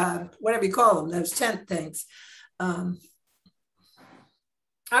 whatever you call them, those tent things.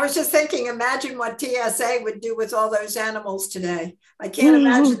 I was just thinking, imagine what TSA would do with all those animals today. I can't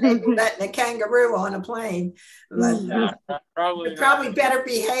imagine they'd be letting a kangaroo on a plane. But probably better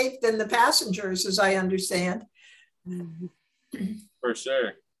behaved than the passengers, as I understand. For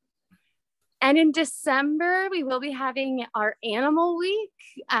sure. And in December, we will be having our Animal Week.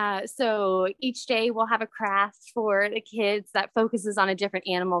 So each day we'll have a craft for the kids that focuses on a different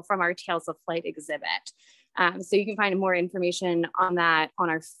animal from our Tales of Flight exhibit. So you can find more information on that on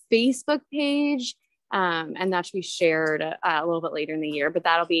our Facebook page. And that should be shared a little bit later in the year, but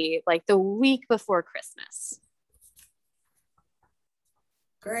that'll be like the week before Christmas.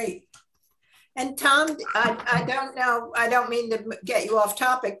 Great. And Tom, I don't know, I don't mean to get you off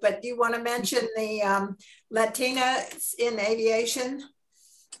topic, but do you want to mention the Latinas in Aviation?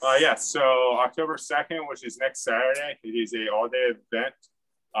 Yes, so October 2nd, which is next Saturday, it is an all-day event.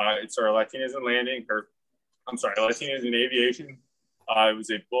 It's our Latinas in Landing, or I'm sorry, Latinas in Aviation. It was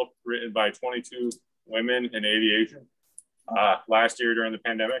a book written by 22 women in aviation last year during the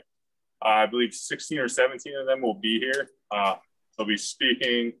pandemic. I believe 16 or 17 of them will be here. They'll be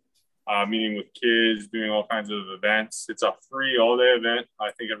speaking, meeting with kids, doing all kinds of events. It's a free all-day event.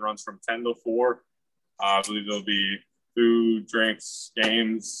 I think it runs from 10 to 4. I believe there'll be food, drinks,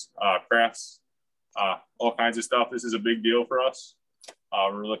 games, crafts. all kinds of stuff. This is a big deal for us.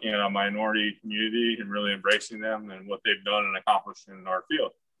 We're looking at a minority community and really embracing them and what they've done and accomplished in our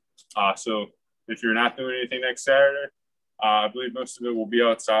field. So if you're not doing anything next Saturday, I believe most of it will be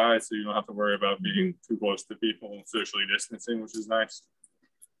outside, so you don't have to worry about being too close to people and socially distancing, which is nice.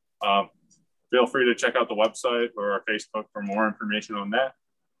 Feel free to check out the website or our Facebook for more information on that.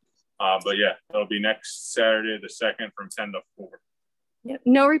 But yeah, that'll be next Saturday, the 2nd from 10 to 4. Yep.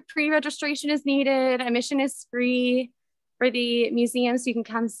 No pre-registration is needed. Admission is free for the museum, so you can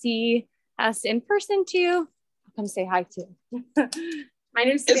come see us in person too. Come say hi too. My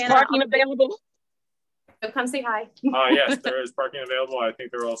name is Savannah. Is parking available? So come say hi. Yes, there is parking available. I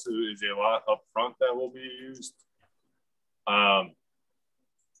think there also is a lot up front that will be used.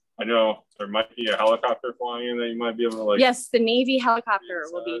 I know there might be a helicopter flying in that you might be able to like. Yes, the Navy helicopter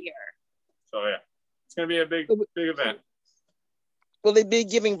will be here. So yeah, it's going to be a big event. Will they be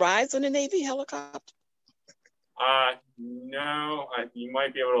giving rides on the Navy helicopter? No, you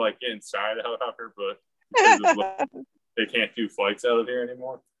might be able to like get inside the helicopter, but they can't do flights out of here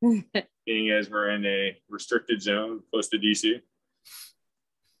anymore. Being as we're in a restricted zone close to DC.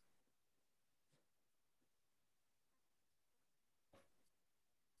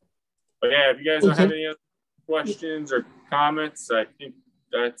 But yeah, if you guys don't have any other questions or comments, I think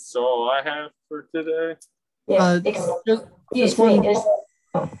that's all I have for today. Yeah, just one.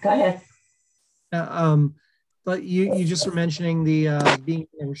 Oh, go ahead. But you just were mentioning the being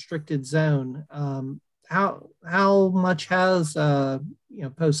in a restricted zone. How much has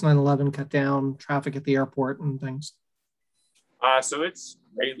post 9/11 cut down traffic at the airport and things? So it's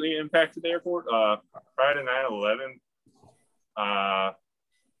greatly impacted the airport. Prior to 9/11,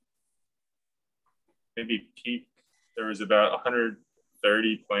 maybe peak, there was about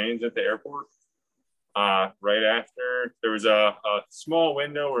 130 planes at the airport. Right after, there was a small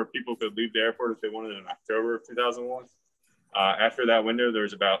window where people could leave the airport if they wanted in October of 2001. After that window, there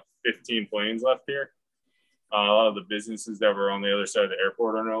was about 15 planes left here. A lot of the businesses that were on the other side of the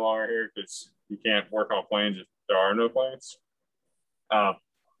airport are no longer here because you can't work on planes if there are no planes.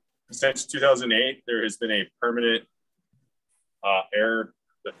 Since 2008, there has been a permanent air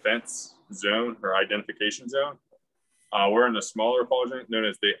defense zone or identification zone. We're in the smaller quadrant known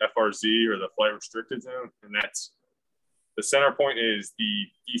as the FRZ or the flight restricted zone. And that's the center point is the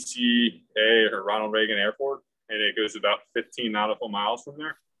DCA or Ronald Reagan Airport. And it goes about 15 nautical miles from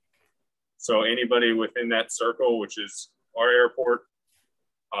there. So anybody within that circle, which is our airport,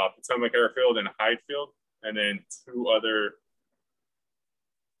 Potomac Airfield and Hyde Field, and then 2 other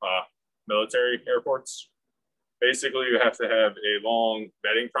military airports. Basically, you have to have a long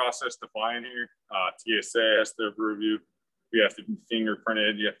vetting process to fly in here. TSA has to approve you. You have to be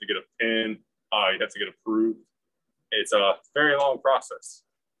fingerprinted. You have to get a PIN. You have to get approved. It's a very long process.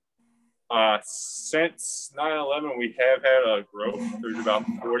 Since 9/11, we have had a growth. There's about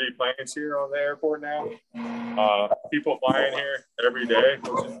 40 planes here on the airport now. People flying here every day,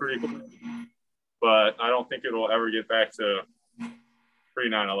 which is pretty cool. But I don't think it will ever get back to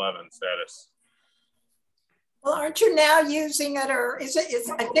pre-9/11 status. Well, aren't you now using it, or is it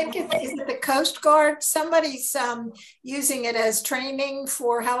the Coast Guard? Somebody's using it as training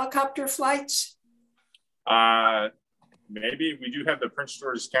for helicopter flights? Maybe. We do have the Prince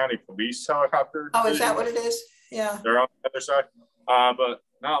George's County Police helicopter. Oh, is that what it is? Yeah. They're on the other side. But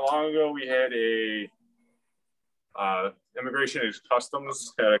not long ago, we had Immigration and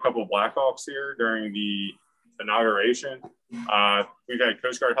Customs had a couple of Blackhawks here during the inauguration. We've had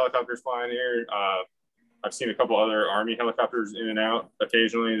Coast Guard helicopters flying here. I've seen a couple other Army helicopters in and out.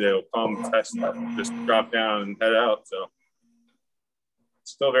 Occasionally, they'll come test, just drop down and head out. So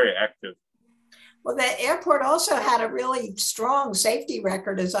it's still very active. Well, the airport also had a really strong safety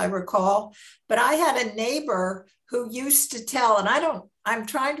record, as I recall. But I had a neighbor who used to tell, and I'm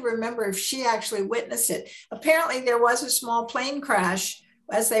trying to remember if she actually witnessed it. Apparently, there was a small plane crash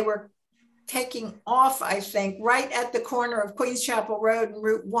as they were taking off, I think, right at the corner of Queens Chapel Road and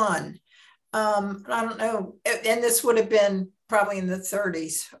Route 1. I don't know, and this would have been probably in the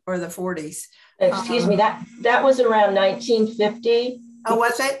 30s or the 40s. Excuse me, that was around 1950. Oh,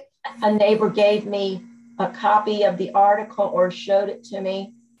 was it? A neighbor gave me a copy of the article or showed it to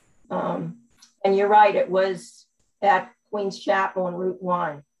me. And you're right, it was at Queens Chapel and Route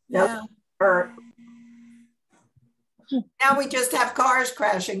 1. Yeah. Now we just have cars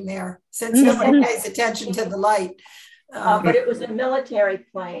crashing there since nobody pays attention to the light. But it was a military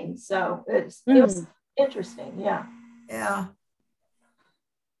plane, so it was interesting, yeah. Yeah.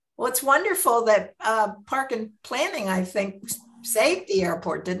 Well, it's wonderful that Park and Planning, I think, saved the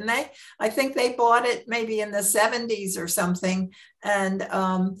airport, didn't they? I think they bought it maybe in the 70s or something, and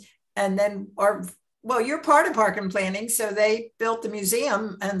then, or well, you're part of Park and Planning, so they built the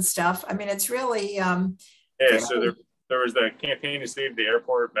museum and stuff. I mean, it's really yeah. So there was the campaign to save the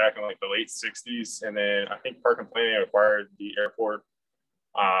airport back in like the late 60s, and then I think Park and Planning acquired the airport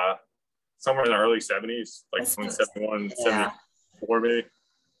somewhere in the early 70s, like 71, 74 maybe.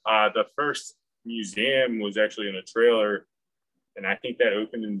 The first museum was actually in a trailer, and I think that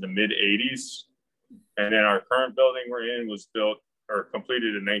opened in the mid 80s. And then our current building we're in was built or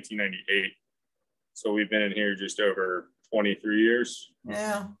completed in 1998. So we've been in here just over 23 years.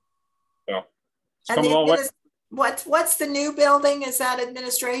 Yeah. So it's come a long way. What's the new building? Is that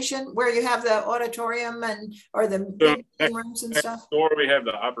administration where you have the auditorium and or the big rooms and stuff? Or we have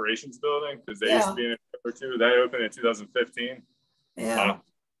the operations building because they used to be in it or two. That opened in 2015. Yeah.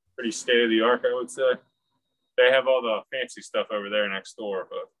 Pretty state of the art, I would say. They have all the fancy stuff over there next door,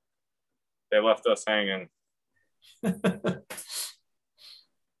 but they left us hanging.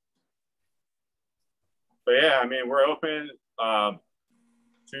 But yeah, I mean, we're open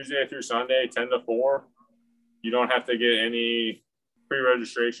Tuesday through Sunday, 10 to 4. You don't have to get any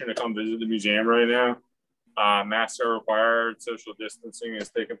pre-registration to come visit the museum right now. Masks are required. Social distancing is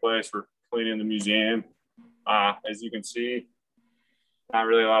taking place. We're cleaning the museum. As you can see, not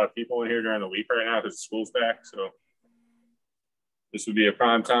really a lot of people in here during the week right now because school's back. So this would be a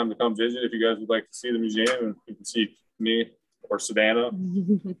prime time to come visit if you guys would like to see the museum, and you can see me or Savannah.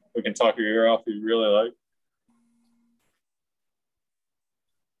 We can talk your ear off if you really like.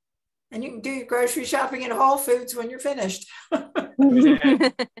 And you can do your grocery shopping at Whole Foods when you're finished.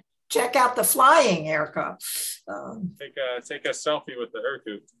 Check out the flying aircraft. Take a selfie with the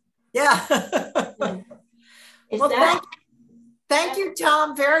aircraft. Yeah. Well, thank you,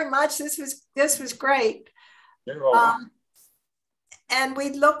 Tom, very much. This was great. You're welcome. And we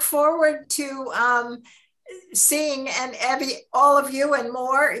look forward to seeing all of you and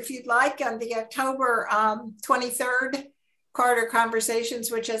more, if you'd like, on the October 23rd Carter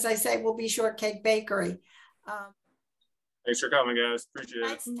Conversations, which, as I say, will be Shortcake Bakery. Thanks for coming, guys. Appreciate it.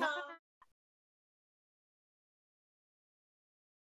 Thanks, Tom.